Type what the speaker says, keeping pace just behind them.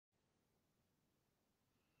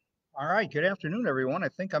All right, good afternoon, everyone. I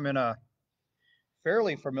think I'm in a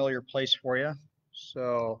fairly familiar place for you,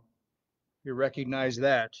 so you recognize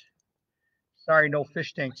that. Sorry, no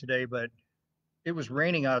fish tank today, but it was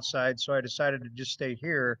raining outside, so I decided to just stay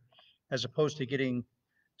here as opposed to getting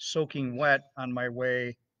soaking wet on my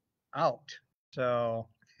way out. So,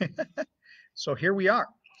 so here we are.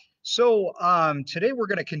 So today we're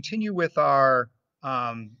going to continue with our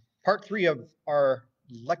part three of our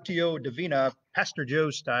Lectio Divina, Pastor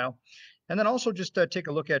Joe style, and then also just take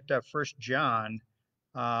a look at First John,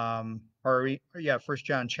 First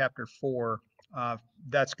John chapter 4. Uh,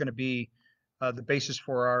 that's going to be the basis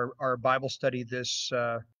for our Bible study this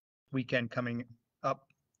weekend coming up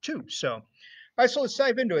too. So, all right, so let's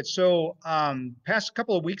dive into it. So, past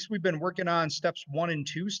couple of weeks, we've been working on steps 1 and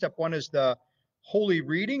 2. Step 1 is the holy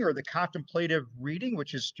reading or the contemplative reading,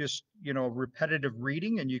 which is just, repetitive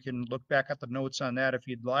reading. And you can look back at the notes on that if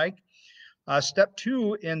you'd like. Step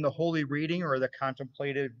 2 in the holy reading or the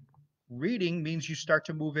contemplative reading means you start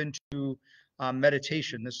to move into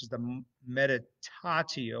meditation. This is the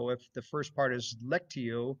meditatio. If the first part is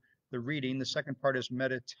lectio, the reading, the second part is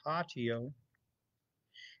meditatio.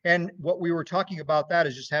 And what we were talking about that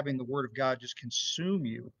is just having the Word of God just consume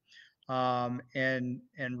you, and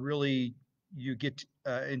really you get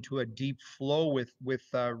into a deep flow with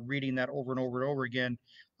reading that over and over and over again.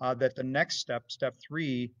 That the next step, step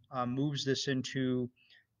 3, moves this into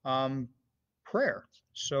um, prayer.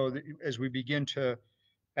 So as we begin to,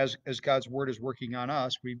 as God's Word is working on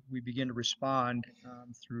us, we begin to respond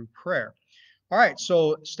through prayer. All right,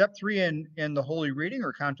 so step 3 in the holy reading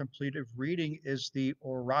or contemplative reading is the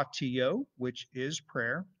oratio, which is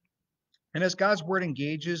prayer. And as God's word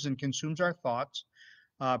engages and consumes our thoughts,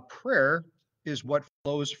 prayer is what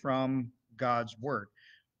flows from God's word.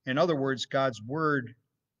 In other words, God's word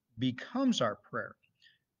becomes our prayer.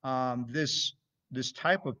 This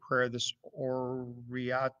type of prayer, this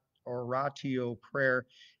oratio prayer,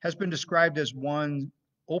 has been described as one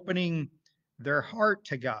opening their heart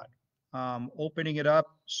to God, opening it up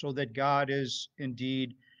so that God is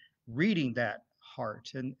indeed reading that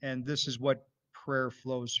heart, and this is what prayer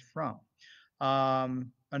flows from.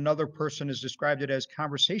 Another person has described it as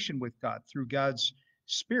conversation with God through God's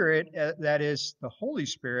Spirit, that is the Holy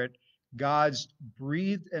Spirit, God's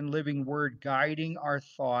breathed and living word guiding our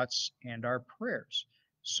thoughts and our prayers.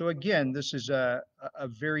 So again, this is a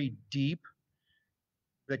very deep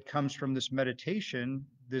that comes from this meditation,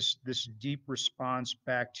 this deep response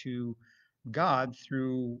back to God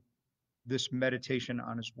through this meditation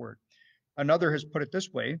on his word. Another has put it this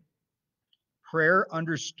way: prayer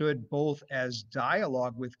understood both as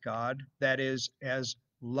dialogue with God, that is, as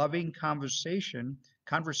loving conversation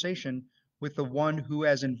with the one who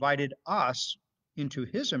has invited us into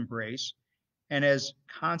his embrace, and as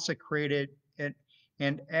consecrated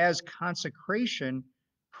and as consecration,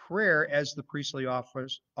 prayer as the priestly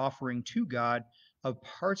offering to God of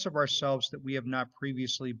parts of ourselves that we have not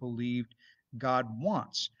previously believed God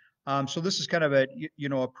wants. So this is kind of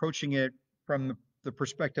approaching it from the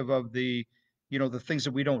perspective of the things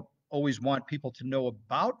that we don't always want people to know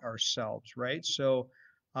about ourselves, right? So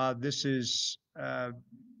this is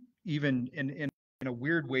even in a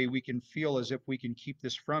weird way, we can feel as if we can keep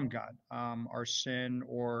this from God, our sin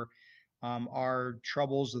or our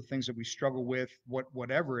troubles, the things that we struggle with,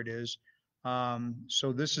 whatever it is.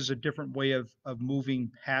 So this is a different way of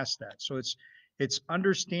moving past that. So it's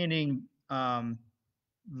understanding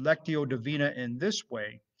Lectio Divina in this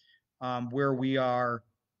way, where we are,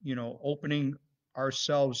 opening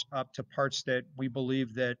ourselves up to parts that we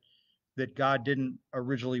believe that God didn't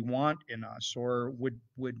originally want in us, or would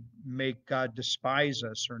make God despise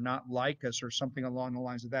us or not like us, or something along the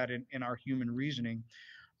lines of that in our human reasoning.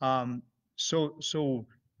 Um, so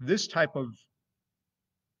this type of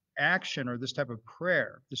action or this type of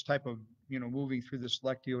prayer, this type of moving through this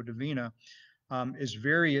Lectio Divina, is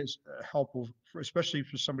very helpful, especially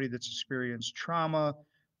for somebody that's experienced trauma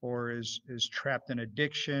or is trapped in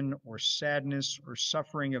addiction or sadness or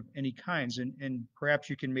suffering of any kinds. And perhaps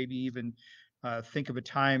you can maybe even think of a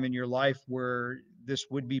time in your life where this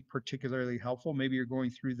would be particularly helpful. Maybe you're going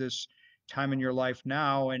through this time in your life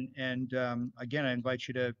now, and again, I invite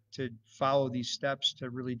you to follow these steps to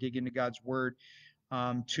really dig into God's Word,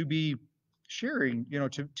 to be sharing,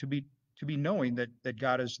 to be knowing that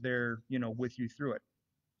God is there, with you through it.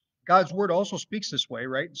 God's word also speaks this way,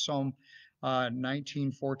 right? Psalm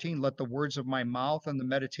 19:14, let the words of my mouth and the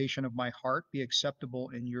meditation of my heart be acceptable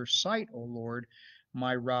in your sight, O Lord,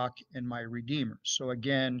 my rock and my redeemer. So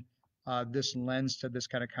again, this lends to this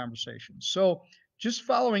kind of conversation. So just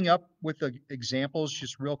following up with the examples,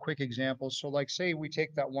 just real quick examples. So like say we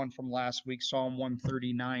take that one from last week, Psalm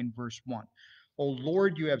 139, verse 1. Oh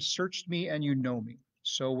Lord, you have searched me and you know me.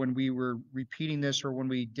 So when we were repeating this or when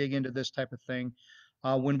we dig into this type of thing,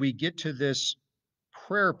 when we get to this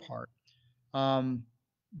prayer part, um,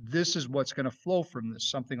 this is what's going to flow from this,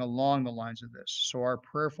 something along the lines of this. So our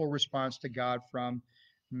prayerful response to God from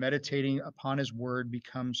meditating upon his word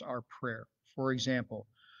becomes our prayer. For example,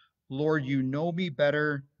 Lord, you know me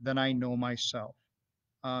better than I know myself.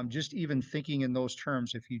 Just even thinking in those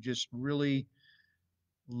terms, if you just really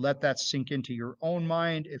let that sink into your own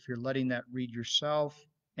mind, if you're letting that read yourself,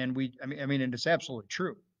 and and it's absolutely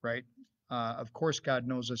true, right? Of course, God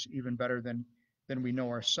knows us even better than we know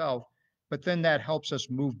ourselves, but then that helps us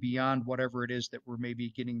move beyond whatever it is that we're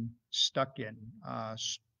maybe getting stuck in,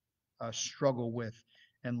 struggle with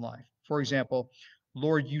in life. For example,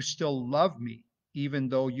 Lord, you still love me even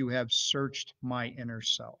though you have searched my inner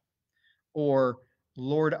self. Or,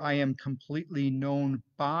 Lord, I am completely known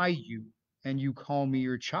by you and you call me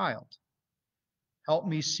your child. Help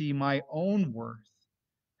me see my own worth.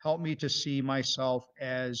 Help me to see myself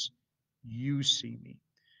as you see me.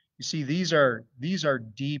 You see, these are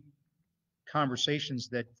deep conversations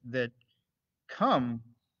that come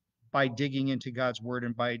by digging into God's word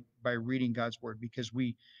and by reading God's word, because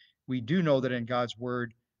we do know that in God's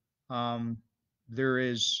word um, there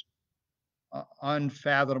is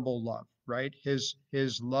unfathomable love, right? His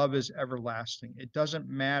love is everlasting. It doesn't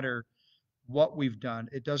matter what we've done.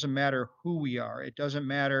 It doesn't matter who we are. It doesn't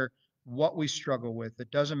matter what we struggle with.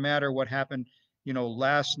 It doesn't matter what happened,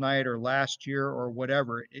 last night or last year or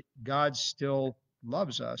whatever. God still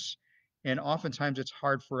loves us. And oftentimes it's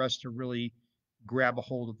hard for us to really grab a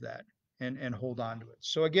hold of that and hold on to it.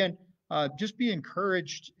 So again, just be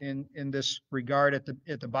encouraged in this regard at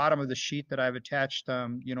the bottom of the sheet that I've attached,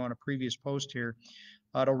 on a previous post here.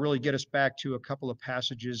 It'll really get us back to a couple of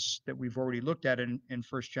passages that we've already looked at in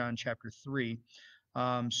 1 John chapter 3.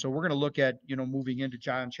 So we're going to look at, moving into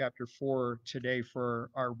John chapter 4 today for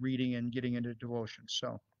our reading and getting into devotion.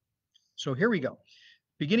 So here we go.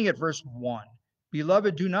 Beginning at verse 1.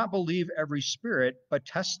 Beloved, do not believe every spirit, but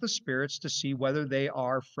test the spirits to see whether they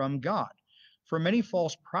are from God. For many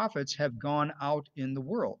false prophets have gone out in the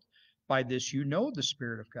world. By this you know the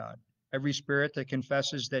Spirit of God. Every spirit that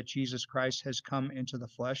confesses that Jesus Christ has come into the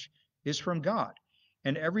flesh is from God,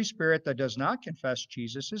 and every spirit that does not confess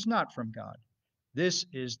Jesus is not from God. This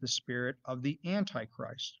is the spirit of the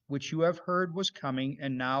Antichrist, which you have heard was coming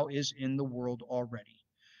and now is in the world already.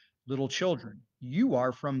 Little children, you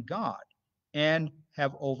are from God and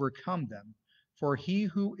have overcome them. For he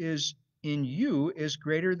who is in you is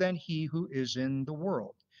greater than he who is in the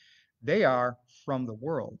world. They are from the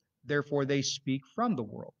world, therefore they speak from the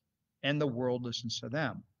world, and the world listens to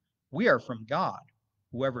them. We are from God.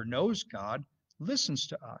 Whoever knows God listens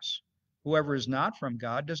to us. Whoever is not from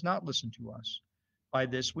God does not listen to us. By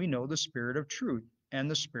this we know the spirit of truth and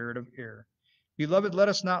the spirit of error. Beloved, let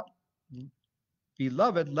us not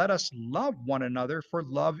Beloved, let us love one another, for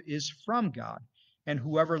love is from God. And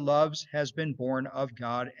whoever loves has been born of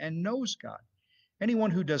God and knows God.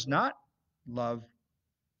 Anyone who does not love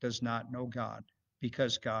does not know God,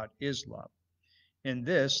 because God is love. In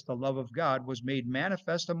this, the love of God was made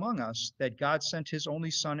manifest among us, that God sent his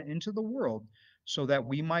only Son into the world so that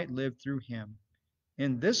we might live through him.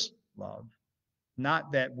 In this love,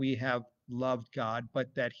 not that we have loved God,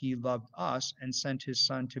 but that he loved us and sent his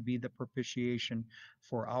Son to be the propitiation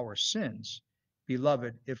for our sins.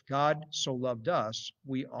 Beloved, if God so loved us,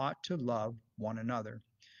 we ought to love one another.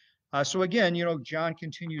 So again, John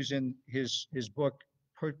continues in his book,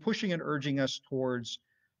 pushing and urging us towards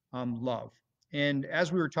love. And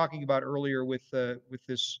as we were talking about earlier with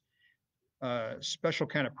this special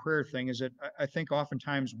kind of prayer thing, is that I think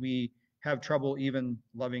oftentimes we have trouble even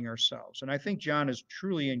loving ourselves. And I think John is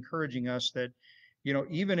truly encouraging us that,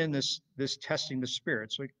 even in this testing the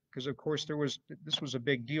spirits, because of course this was a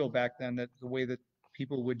big deal back then, that the way that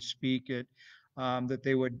people would speak it, that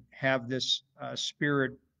they would have this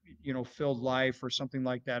spirit, filled life or something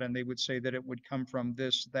like that, and they would say that it would come from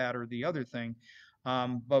this, that, or the other thing.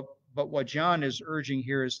 But what John is urging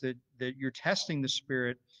here is that you're testing the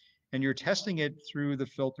spirit, and you're testing it through the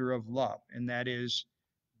filter of love, and that is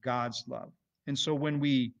God's love. And so when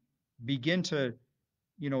we begin to,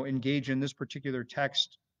 engage in this particular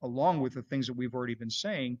text along with the things that we've already been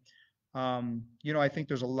saying, I think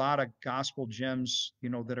there's a lot of gospel gems,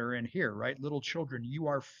 that are in here, right? Little children, you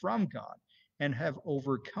are from God and have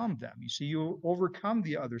overcome them. You see, you overcome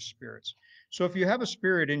the other spirits. So if you have a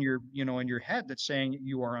spirit in your, in your head that's saying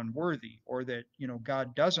you are unworthy, or that,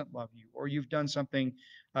 God doesn't love you, or you've done something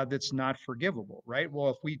that's not forgivable, right?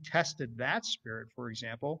 Well, if we tested that spirit, for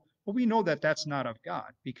example, well, we know that that's not of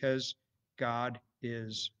God, because God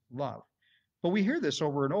is love. But we hear this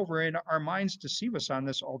over and over, and our minds deceive us on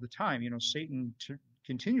this all the time. Satan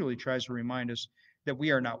continually tries to remind us that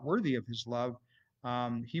we are not worthy of his love.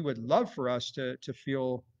 He would love for us to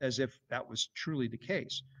feel as if that was truly the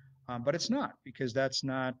case. But it's not, because that's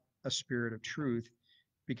not a spirit of truth,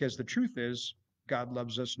 because the truth is God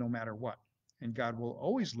loves us no matter what. And God will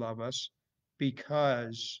always love us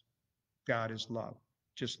because God is love,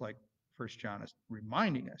 just like First John is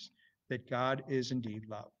reminding us that God is indeed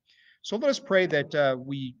love. So let us pray that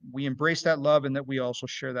we embrace that love, and that we also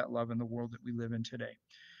share that love in the world that we live in today.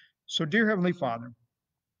 So, dear Heavenly Father,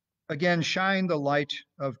 again, shine the light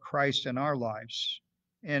of Christ in our lives,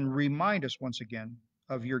 and remind us once again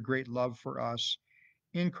of your great love for us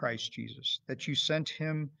in Christ Jesus, that you sent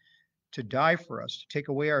him to die for us, to take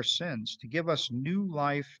away our sins, to give us new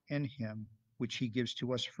life in him, which he gives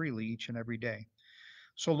to us freely each and every day.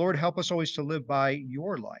 So, Lord, help us always to live by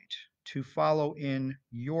your light, to follow in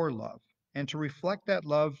your love, and to reflect that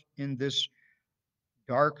love in this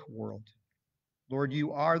dark world. Lord,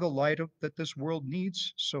 you are the light that this world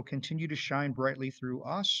needs, so continue to shine brightly through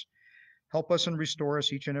us. Help us and restore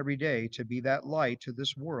us each and every day to be that light to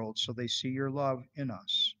this world, so they see your love in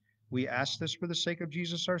us. We ask this for the sake of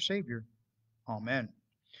Jesus, our Savior. Amen.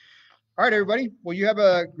 All right, everybody. Well, you have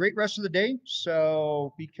a great rest of the day.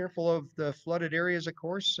 So be careful of the flooded areas, of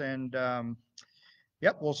course. And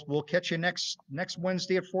yep, we'll catch you next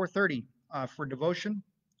Wednesday at 4:30 for devotion.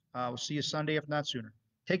 We'll see you Sunday, if not sooner.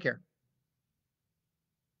 Take care.